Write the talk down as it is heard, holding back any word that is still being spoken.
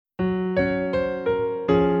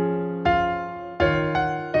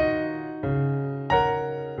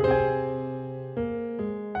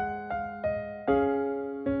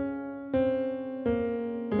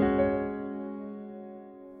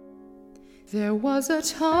There was a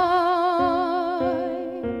time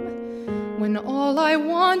when all I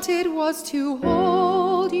wanted was to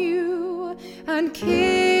hold you and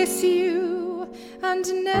kiss you and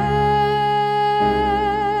never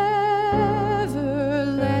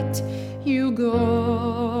let you go.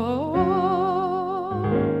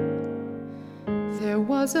 There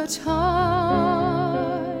was a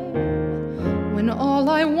time when all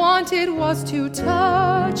I wanted was to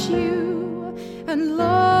touch you and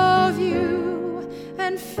love you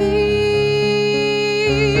and feel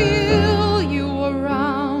you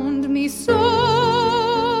around me so.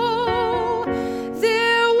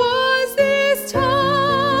 There was this time,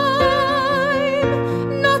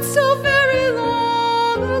 not so very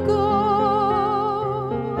long ago,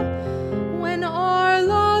 when our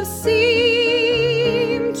love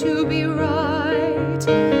seemed to be right.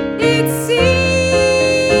 It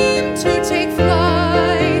seemed to take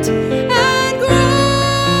flight and grow.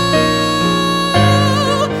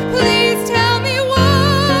 Please tell me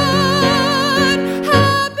what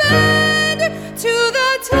happened to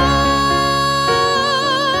the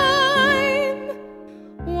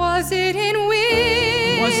time. Was it in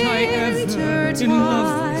winter Was I ever in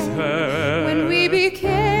love with her? when we became?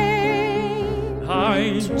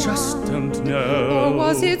 I just don't know. Or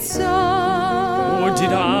was it some Or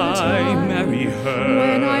did I marry her?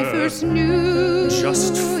 when I first knew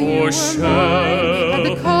Just you for were show? mine, and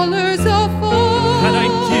the colors of fall Had I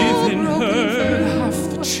given broken her through? half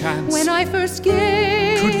the chance? When I first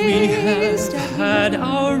gazed Could we have at had you,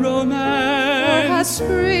 our or had romance?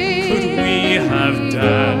 spring Could we have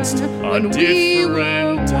danced a when we different were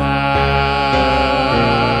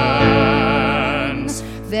dance?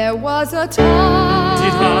 There was a time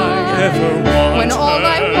Did I ever want when all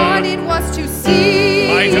I her? wanted was to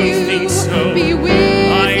see I don't you, think so. be with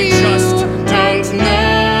I you, just don't and know.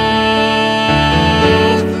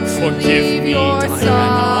 never Forgive leave me, your Diana. side.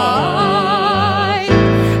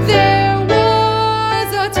 There was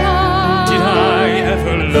a time Did I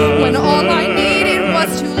ever love when all I her? needed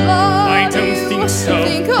was to love I don't you, think so.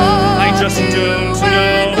 think of I just you don't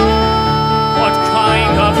and know. What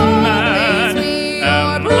kind of all man things we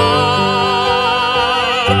am are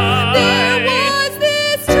There I? was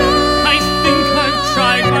this time, I think I've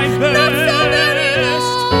tried my not so very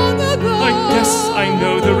best. long ago, I guess I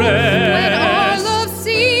know the when our rest. love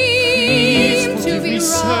seemed to forgive be me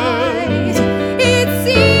so. right. It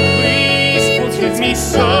Please seemed forgive to me take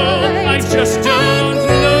so. I flight just don't